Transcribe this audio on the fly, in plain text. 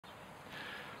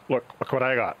Look what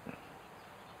I got.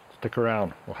 Stick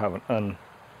around, we'll have an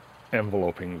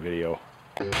unenveloping video.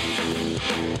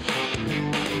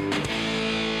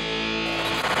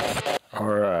 All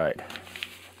right.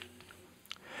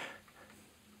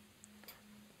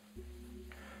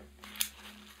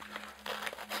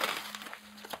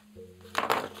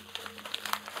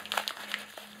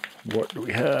 What do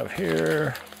we have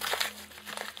here?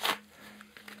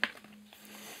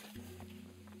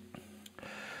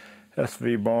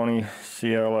 SVBony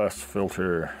CLS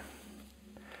filter.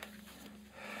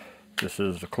 This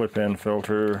is the clip-in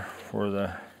filter for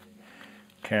the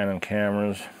Canon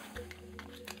cameras.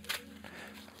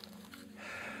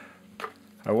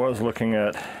 I was looking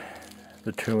at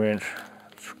the 2-inch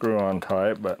screw-on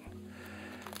type, but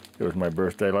it was my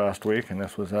birthday last week and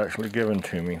this was actually given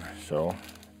to me, so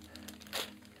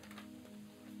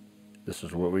this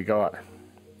is what we got.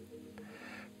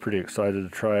 Pretty excited to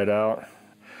try it out.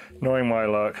 Knowing my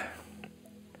luck,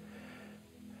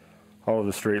 all of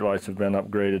the street lights have been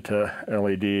upgraded to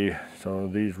LED, so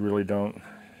these really don't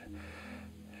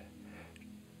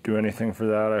do anything for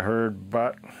that, I heard,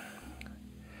 but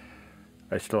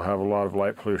I still have a lot of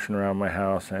light pollution around my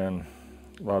house and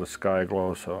a lot of sky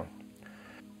glow, so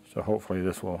hopefully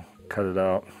this will cut it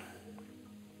out.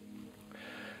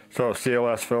 So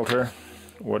CLS filter,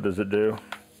 what does it do?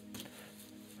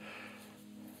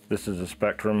 This is a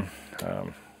spectrum.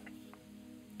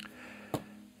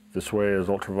 This way is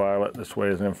ultraviolet, this way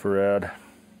is infrared.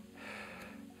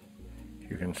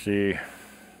 You can see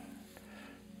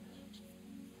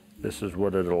this is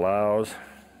what it allows.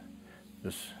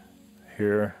 This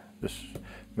here, this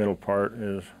middle part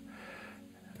is,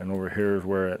 and over here is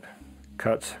where it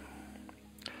cuts.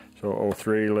 So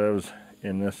O3 lives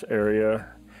in this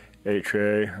area,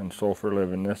 HA and sulfur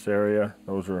live in this area.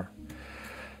 Those are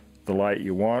the light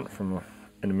you want from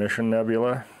an emission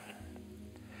nebula.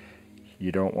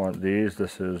 You don't want these.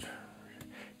 This is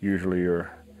usually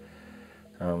your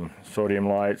sodium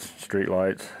lights, street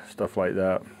lights, stuff like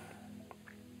that.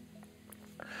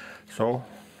 So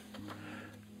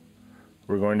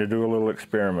we're going to do a little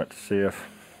experiment to see if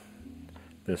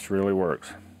this really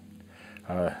works.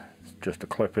 It's just a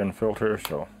clip-in filter,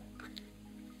 so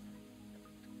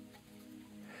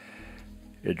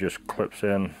it just clips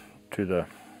in to the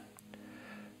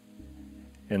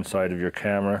inside of your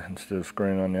camera instead of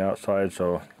screwing on the outside,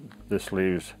 so this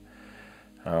leaves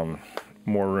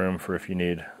more room for if you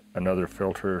need another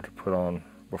filter to put on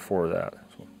before that.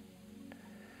 So,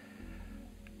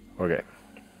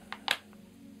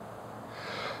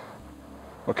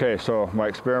 okay, so my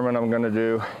experiment I'm going to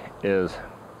do is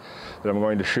that I'm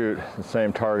going to shoot the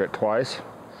same target twice.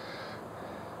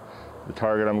 The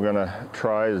target I'm going to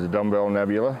try is the Dumbbell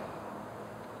Nebula.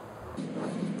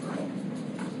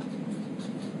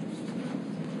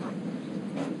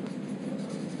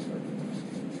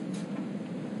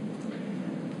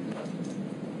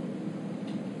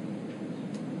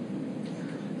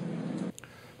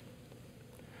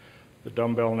 The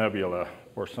Dumbbell Nebula,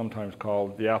 or sometimes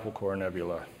called the Apple Core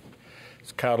Nebula.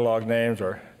 Its catalog names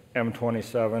are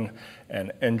M27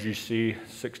 and NGC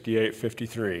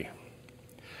 6853.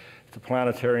 It's a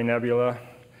planetary nebula,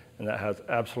 and that has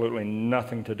absolutely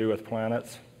nothing to do with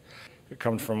planets. It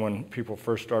comes from when people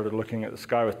first started looking at the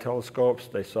sky with telescopes.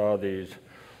 They saw these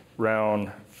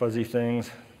round, fuzzy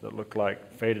things that looked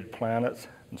like faded planets,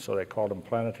 and so they called them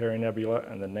planetary nebula,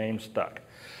 and the name stuck.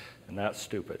 And that's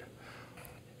stupid.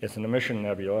 It's an emission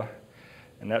nebula,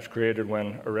 and that's created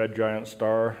when a red giant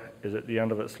star is at the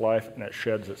end of its life and it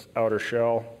sheds its outer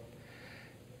shell,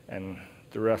 and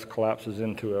the rest collapses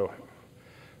into a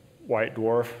white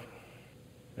dwarf,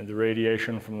 and the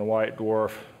radiation from the white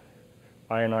dwarf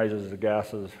ionizes the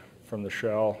gases from the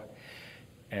shell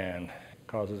and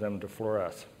causes them to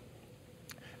fluoresce.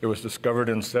 It was discovered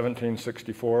in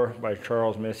 1764 by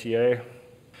Charles Messier.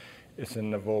 It's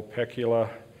in the Vulpecula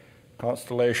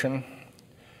constellation.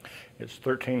 It's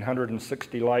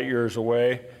 1,360 light years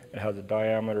away. It has a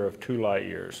diameter of 2 light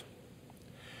years.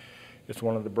 It's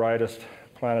one of the brightest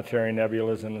planetary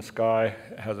nebulas in the sky.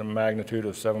 It has a magnitude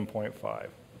of 7.5.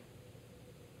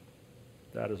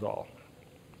 That is all.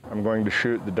 I'm going to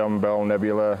shoot the Dumbbell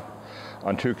Nebula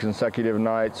on 2 consecutive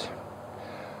nights,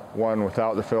 one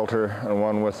without the filter and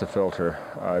one with the filter.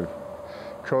 I've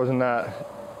chosen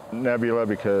that nebula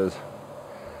because,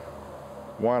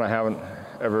 one, I haven't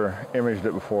ever imaged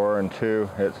it before, and 2,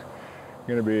 it's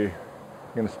going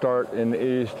to start in the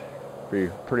east, be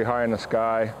pretty high in the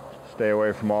sky, stay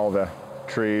away from all the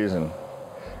trees, and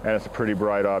it's a pretty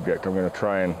bright object. I'm going to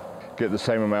try and get the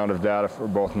same amount of data for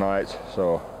both nights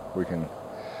so we can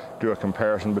do a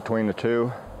comparison between the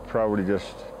two. Probably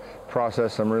just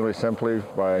process them really simply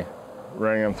by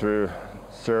running them through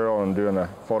serial and doing a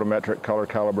photometric color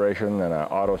calibration and an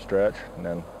auto stretch, and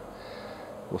then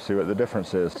we'll see what the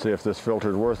difference is, see if this filter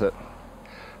is worth it.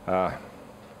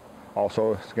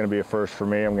 Also, it's going to be a first for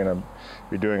me. I'm going to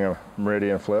be doing a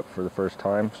meridian flip for the first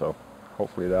time, so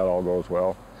hopefully that all goes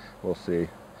well. We'll see.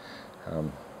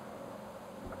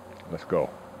 Let's go.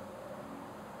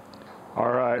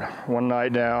 All right, one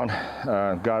night down,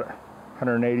 got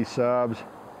 180 subs.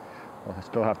 I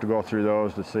still have to go through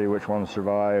those to see which ones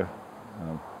survive.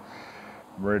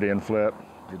 Meridian flip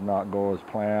did not go as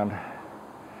planned.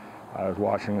 I was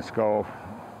watching the scope,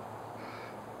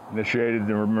 initiated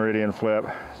the meridian flip,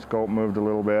 scope moved a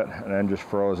little bit and then just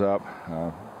froze up.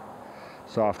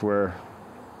 Software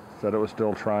said it was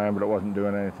still trying, but it wasn't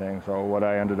doing anything. So what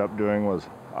I ended up doing was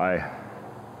I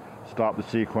stopped the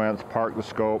sequence, parked the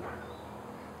scope,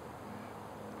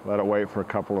 let it wait for a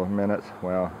couple of minutes.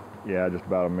 Well, yeah, just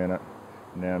about a minute,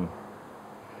 and then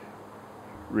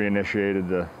reinitiated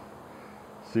the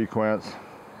sequence,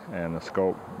 and the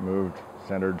scope moved,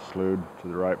 centered, slewed to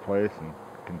the right place, and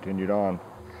continued on.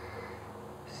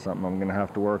 Something I'm gonna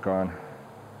have to work on.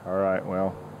 All right,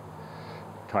 well,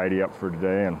 tidy up for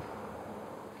today, and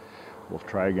we'll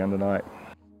try again tonight.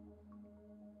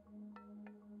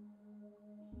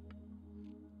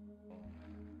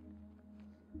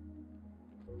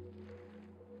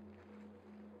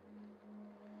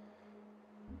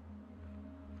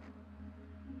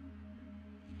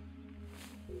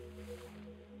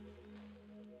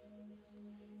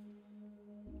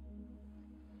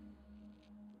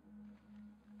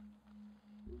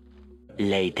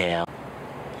 Later.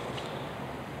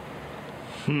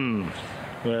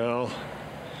 Well,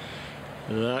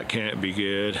 that can't be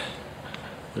good.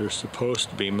 There's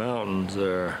supposed to be mountains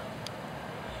there.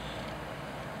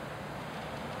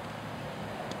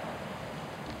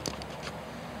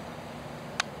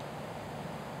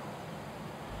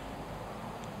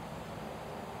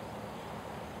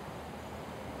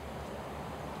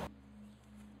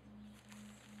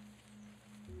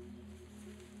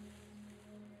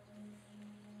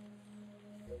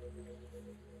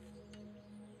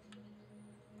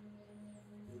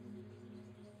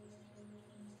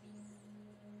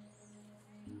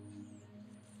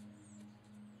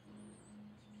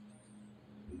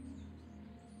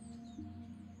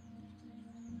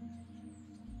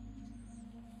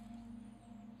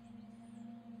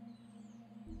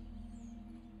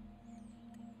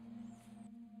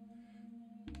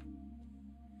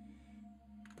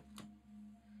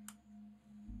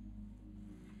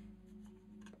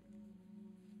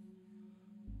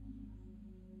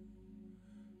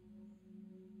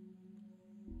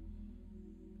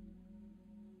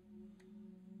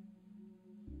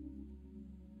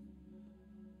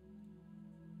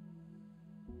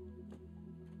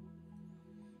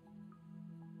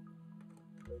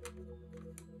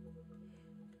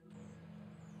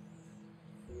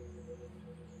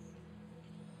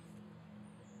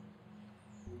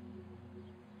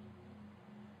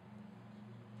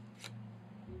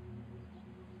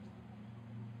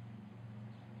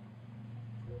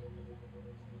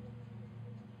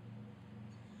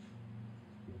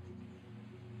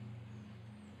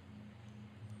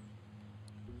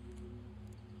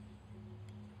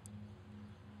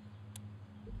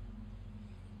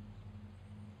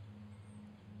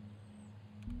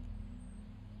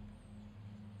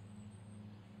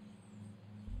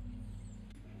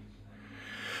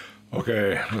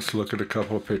 Okay, let's look at a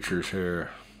couple of pictures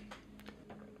here.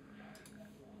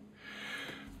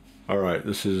 All right,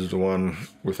 this is the one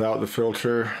without the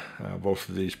filter. Both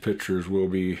of these pictures will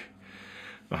be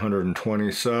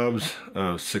 120 subs,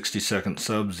 60-second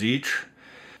subs each.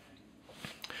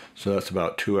 So that's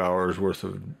about 2 hours worth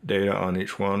of data on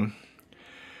each one.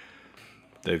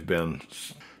 They've been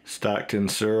stacked in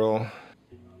serial,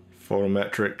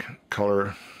 photometric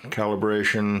color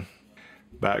calibration,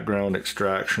 background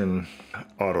extraction,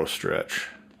 auto stretch,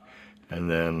 and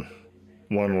then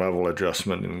one level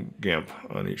adjustment in GIMP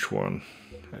on each one.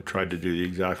 I tried to do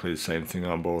exactly the same thing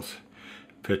on both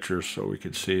pictures so we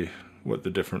could see what the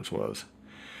difference was.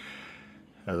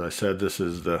 As I said, this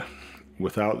is the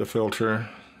without the filter.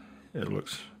 It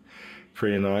looks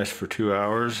pretty nice for 2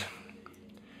 hours.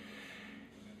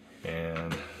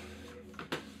 And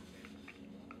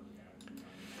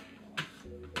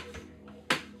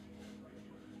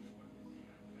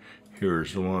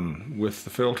here's the one with the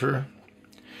filter.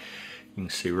 You can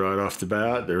see right off the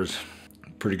bat there's a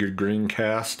pretty good green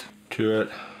cast to it.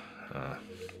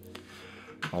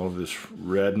 All of this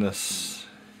redness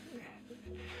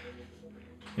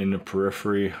in the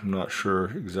periphery. I'm not sure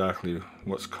exactly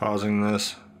what's causing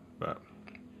this, but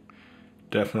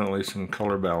definitely some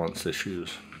color balance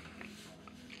issues.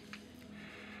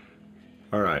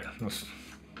 Alright, let's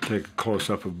take a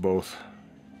close-up of both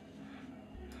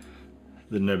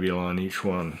the nebula on each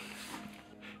one.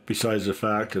 Besides the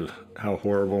fact of how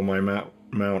horrible my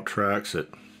mount tracks at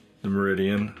the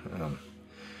meridian,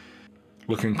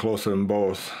 looking close at them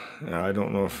both, I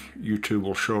don't know if YouTube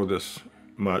will show this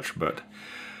much, but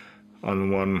on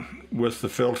the one with the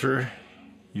filter,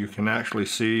 you can actually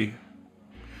see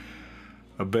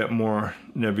a bit more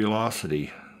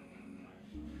nebulosity.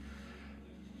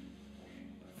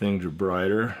 Things are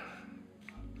brighter,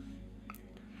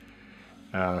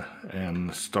 and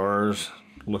the stars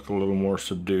look a little more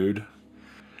subdued.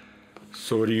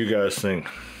 So what do you guys think?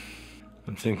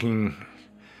 I'm thinking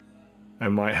I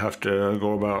might have to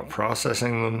go about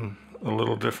processing them a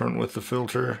little different with the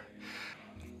filter.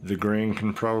 The green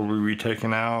can probably be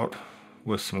taken out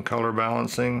with some color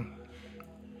balancing.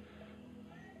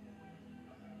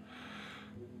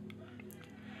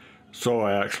 So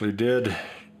I actually did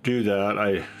do that.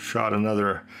 I shot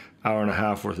another hour and a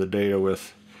half worth of data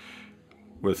with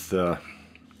the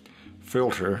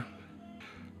filter,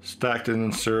 stacked it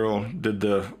in serial, did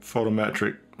the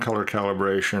photometric color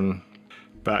calibration,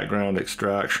 background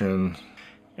extraction,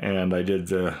 and I did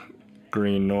the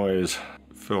green noise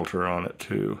filter on it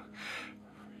too.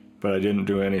 But I didn't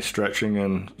do any stretching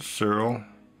in serial.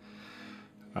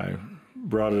 I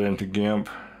brought it into GIMP,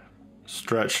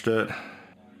 stretched it,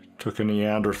 took a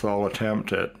Neanderthal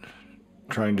attempt at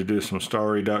trying to do some star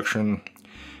reduction,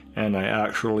 and I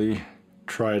actually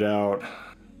tried out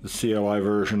the CLI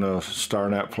version of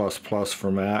StarNet++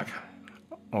 for Mac.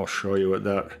 I'll show you what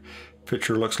that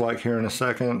picture looks like here in a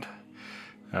second.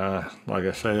 Like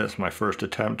I say, it's my first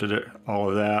attempt at all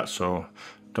of that, so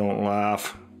don't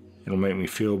laugh. It'll make me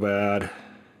feel bad.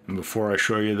 And before I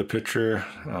show you the picture,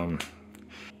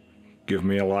 give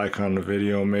me a like on the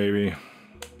video maybe.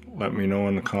 Let me know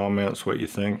in the comments what you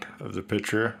think of the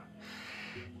picture.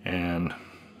 And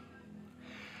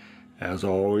as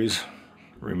always,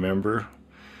 remember,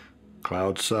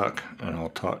 clouds suck, and I'll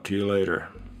talk to you later.